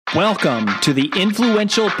Welcome to the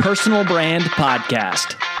Influential Personal Brand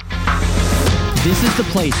Podcast. This is the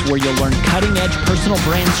place where you'll learn cutting-edge personal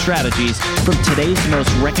brand strategies from today's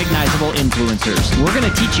most recognizable influencers. We're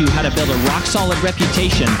going to teach you how to build a rock-solid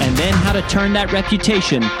reputation and then how to turn that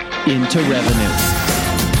reputation into revenue.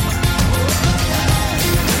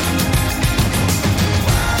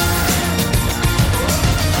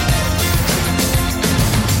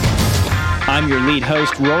 I'm your lead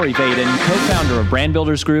host, Rory Vaden, co-founder of Brand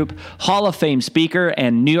Builders Group, Hall of Fame speaker,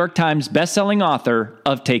 and New York Times bestselling author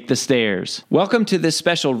of Take the Stairs. Welcome to this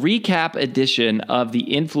special recap edition of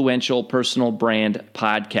the Influential Personal Brand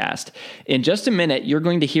Podcast. In just a minute, you're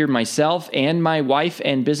going to hear myself and my wife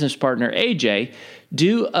and business partner, AJ,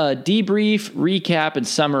 do a debrief, recap, and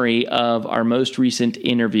summary of our most recent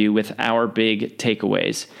interview with our big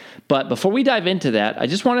takeaways. But before we dive into that, I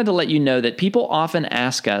just wanted to let you know that people often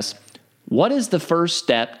ask us, what is the first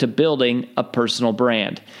step to building a personal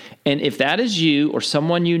brand? And if that is you or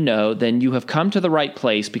someone you know, then you have come to the right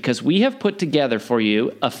place because we have put together for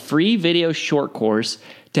you a free video short course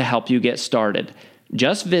to help you get started.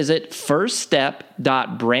 Just visit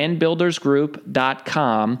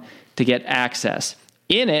firststep.brandbuildersgroup.com to get access.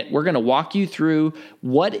 In it, we're going to walk you through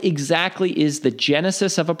what exactly is the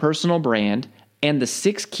genesis of a personal brand and the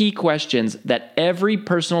 6 key questions that every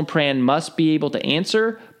personal brand must be able to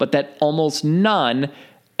answer, but that almost none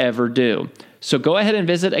ever do. So go ahead and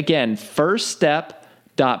visit, again,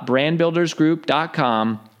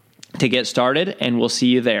 firststep.brandbuildersgroup.com to get started, and we'll see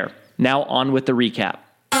you there. Now on with the recap.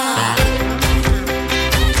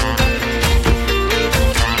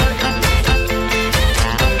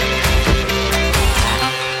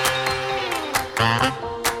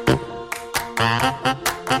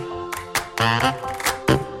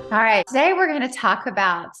 All right, today we're going to talk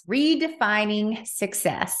about redefining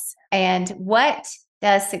success and what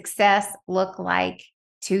does success look like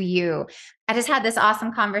to you. I just had this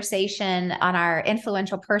awesome conversation on our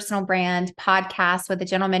Influential Personal Brand podcast with a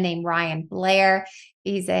gentleman named Ryan Blair.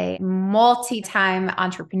 He's a multi-time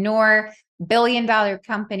entrepreneur, billion-dollar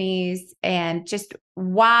companies, and just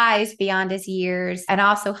wise beyond his years, and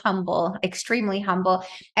also humble, extremely humble.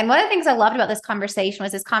 And one of the things I loved about this conversation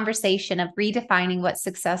was this conversation of redefining what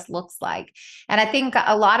success looks like. And I think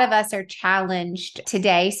a lot of us are challenged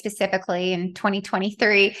today, specifically in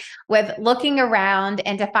 2023, with looking around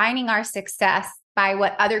and defining our success by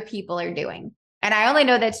what other people are doing. And I only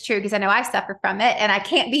know that's true because I know I suffer from it, and I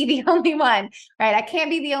can't be the only one, right? I can't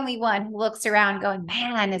be the only one who looks around going,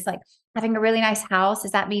 man, it's like having a really nice house.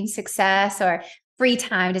 Does that mean success? Or free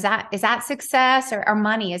time, is that success? Or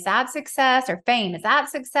money, is that success? Or fame, is that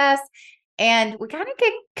success? And we kind of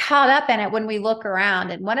get caught up in it when we look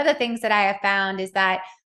around. And one of the things that I have found is that,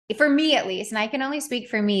 for me at least, and I can only speak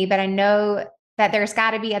for me, but I know that there's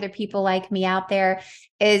got to be other people like me out there,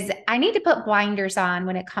 is I need to put blinders on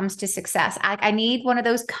when it comes to success. I need one of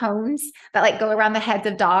those cones that like go around the heads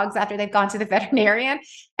of dogs after they've gone to the veterinarian.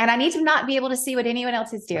 And I need to not be able to see what anyone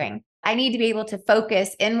else is doing. I need to be able to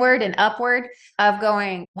focus inward and upward of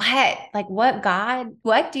going, what God,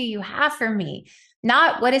 what do you have for me?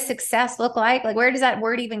 Not what does success look like? Like, where does that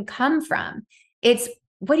word even come from? It's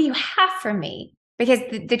what do you have for me? Because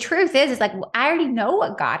the truth is like, I already know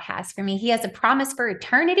what God has for me. He has a promise for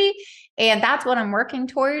eternity, and that's what I'm working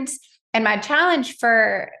towards. And my challenge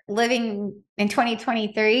for living in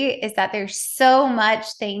 2023 is that there's so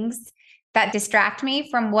much things that distract me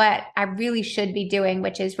from what I really should be doing,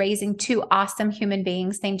 which is raising 2 awesome human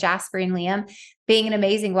beings named Jasper and Liam, being an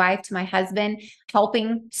amazing wife to my husband,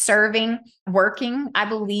 helping, serving, working. I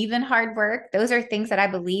believe in hard work. Those are things that I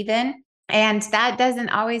believe in. And that doesn't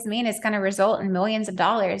always mean it's going to result in millions of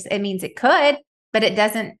dollars. It means it could, but it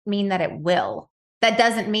doesn't mean that it will. That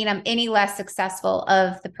doesn't mean I'm any less successful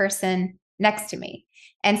of the person next to me.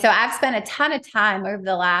 And so I've spent a ton of time over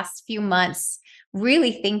the last few months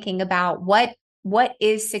really thinking about what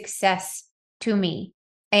is success to me.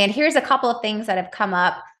 And here's a couple of things that have come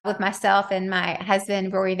up with myself and my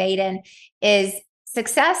husband, Rory Vaden, is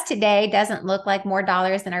success today doesn't look like more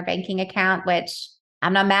dollars in our banking account, which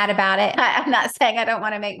I'm not mad about it. I'm not saying I don't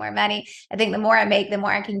want to make more money. I think the more I make, the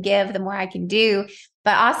more I can give, the more I can do.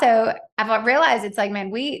 But also I've realized it's like,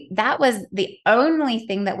 man, that was the only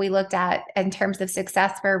thing that we looked at in terms of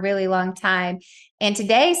success for a really long time. And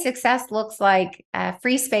today success looks like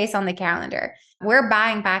free space on the calendar. We're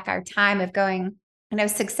buying back our time of going,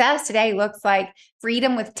 success today looks like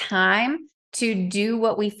freedom with time to do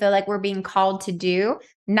what we feel like we're being called to do,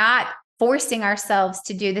 not forcing ourselves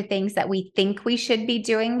to do the things that we think we should be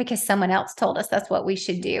doing because someone else told us that's what we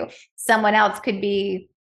should do. Someone else could be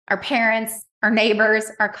our parents, our neighbors,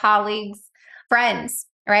 our colleagues, friends,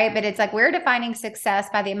 right? But it's like we're defining success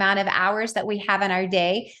by the amount of hours that we have in our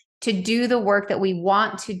day to do the work that we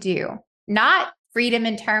want to do, not freedom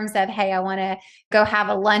in terms of, hey, I want to go have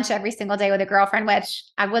a lunch every single day with a girlfriend, which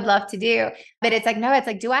I would love to do. But it's like, no, it's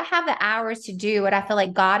like, do I have the hours to do what I feel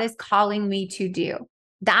like God is calling me to do?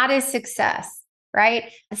 That is success,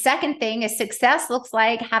 right? The second thing is success looks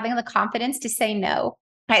like having the confidence to say no.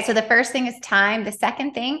 Right. So the first thing is time. The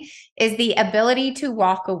second thing is the ability to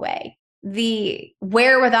walk away, the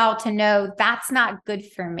wherewithal to know that's not good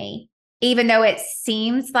for me. Even though it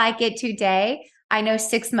seems like it today, I know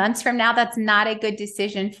 6 months from now, that's not a good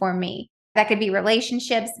decision for me. That could be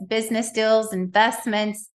relationships, business deals,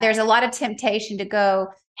 investments. There's a lot of temptation to go,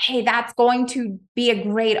 hey, that's going to be a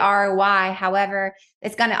great ROI. However,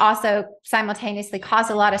 it's going to also simultaneously cause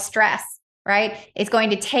a lot of stress, right? It's going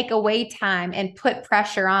to take away time and put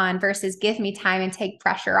pressure on versus give me time and take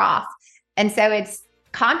pressure off. And so it's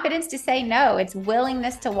confidence to say no. It's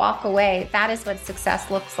willingness to walk away. That is what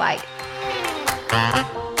success looks like.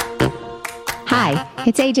 Hi,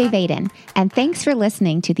 it's AJ Vaden, and thanks for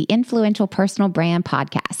listening to the Influential Personal Brand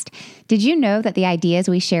Podcast. Did you know that the ideas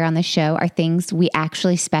we share on the show are things we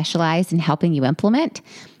actually specialize in helping you implement?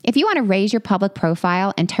 If you want to raise your public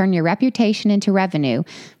profile and turn your reputation into revenue,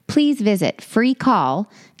 please visit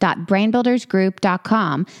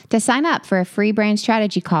freecall.brandbuildersgroup.com to sign up for a free brand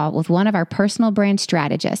strategy call with one of our personal brand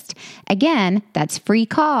strategists. Again, that's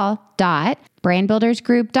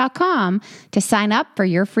freecall.brandbuildersgroup.com to sign up for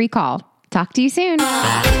your free call. Talk to you soon.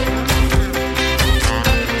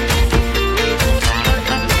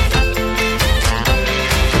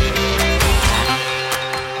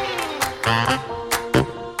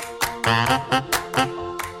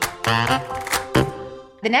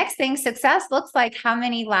 The next thing, success looks like how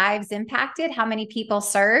many lives impacted, how many people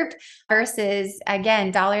served versus,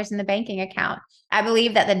 again, dollars in the banking account. I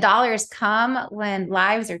believe that the dollars come when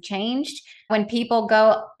lives are changed, when people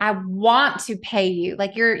go, I want to pay you.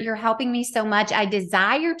 Like you're helping me so much. I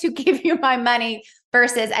desire to give you my money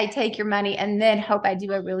versus I take your money and then hope I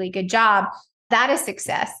do a really good job. That is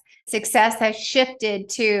success. Success has shifted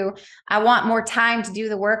to, I want more time to do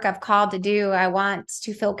the work I've called to do. I want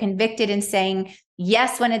to feel convicted in saying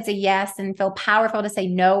yes when it's a yes and feel powerful to say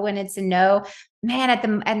no when it's a no.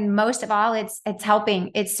 Man, and most of all, it's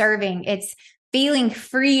helping, it's serving, it's feeling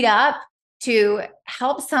freed up to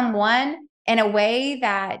help someone in a way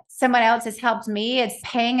that someone else has helped me. It's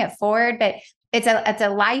paying it forward, but it's a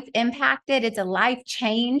life impacted, it's a life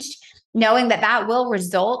changed, knowing that that will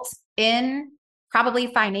result in probably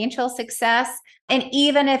financial success. And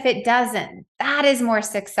even if it doesn't, that is more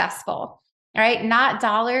successful, right? Not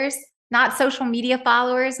dollars, not social media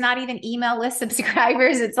followers, not even email list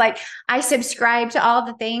subscribers. It's like, I subscribe to all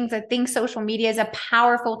the things. I think social media is a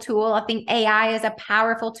powerful tool. I think AI is a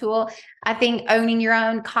powerful tool. I think owning your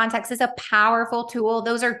own context is a powerful tool.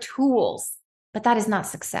 Those are tools, but that is not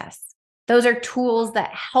success. Those are tools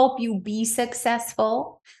that help you be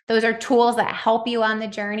successful. Those are tools that help you on the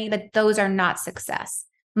journey, but those are not success.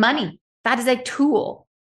 Money, that is a tool,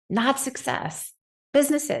 not success.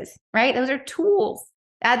 Businesses, right? Those are tools.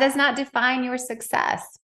 That does not define your success.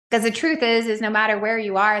 Because the truth is no matter where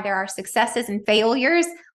you are, there are successes and failures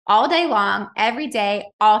all day long, every day,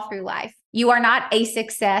 all through life. You are not a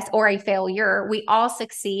success or a failure. We all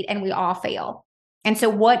succeed and we all fail. And so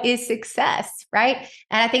what is success, right?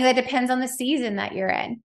 And I think that depends on the season that you're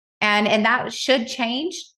in. And that should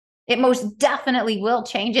change. It most definitely will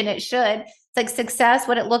change, and it should. It's like success,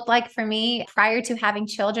 what it looked like for me prior to having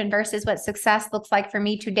children versus what success looks like for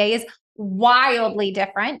me today is wildly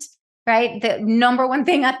different, right? The number one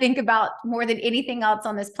thing I think about more than anything else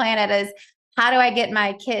on this planet is, how do I get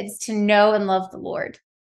my kids to know and love the Lord?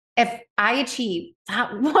 If I achieve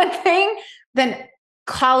that one thing, then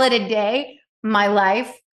call it a day. My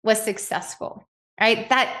life was successful, right?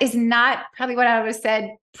 That is not probably what I would have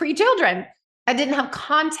said pre-children. I didn't have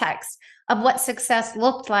context of what success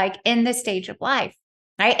looked like in this stage of life,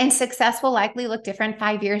 right? And success will likely look different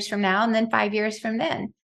 5 years from now and then 5 years from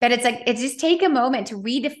then. But it's like, it's just take a moment to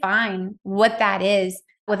redefine what that is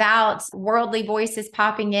without worldly voices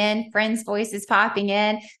popping in, friends' voices popping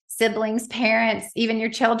in, siblings, parents, even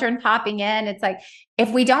your children popping in. It's like,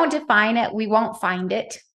 if we don't define it, we won't find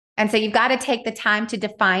it. And so you've got to take the time to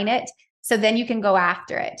define it so then you can go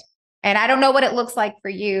after it. And I don't know what it looks like for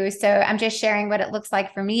you. So I'm just sharing what it looks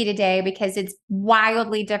like for me today, because it's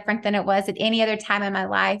wildly different than it was at any other time in my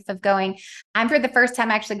life of going, I'm for the first time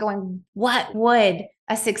actually going, what would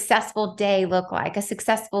a successful day look like, a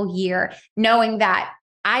successful year, knowing that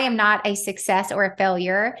I am not a success or a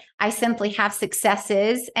failure. I simply have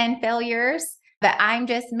successes and failures. but I'm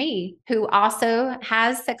just me who also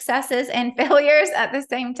has successes and failures at the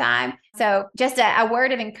same time. So just a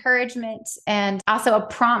word of encouragement and also a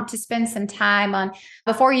prompt to spend some time on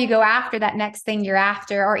before you go after that next thing you're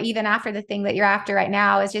after, or even after the thing that you're after right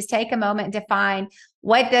now, is just take a moment and define,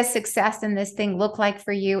 what does success in this thing look like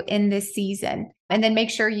for you in this season? And then make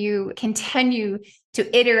sure you continue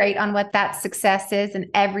to iterate on what that success is in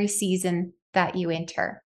every season that you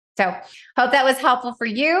enter. So hope that was helpful for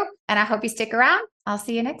you, and I hope you stick around. I'll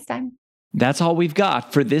see you next time. That's all we've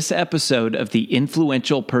got for this episode of the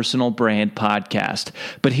Influential Personal Brand Podcast.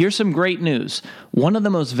 But here's some great news. One of the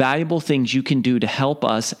most valuable things you can do to help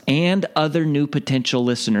us and other new potential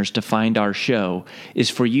listeners to find our show is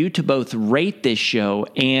for you to both rate this show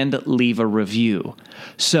and leave a review.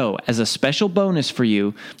 So, as a special bonus for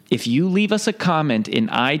you, if you leave us a comment in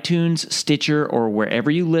iTunes, Stitcher, or wherever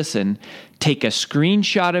you listen, take a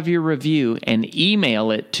screenshot of your review and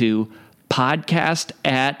email it to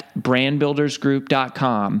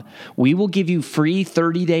podcast@brandbuildersgroup.com. We will give you free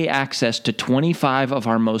 30-day access to 25 of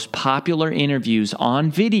our most popular interviews on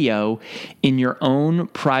video in your own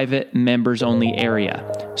private members-only area.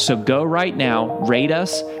 So go right now, rate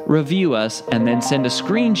us, review us, and then send a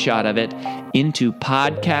screenshot of it into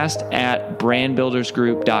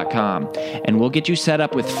podcast@brandbuildersgroup.com. And we'll get you set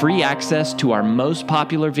up with free access to our most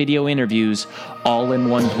popular video interviews all in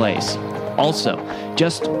one place. Also,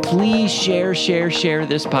 just please share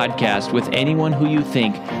this podcast with anyone who you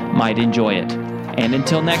think might enjoy it. And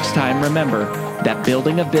until next time, remember that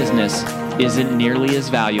building a business isn't nearly as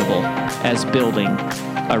valuable as building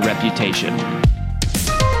a reputation.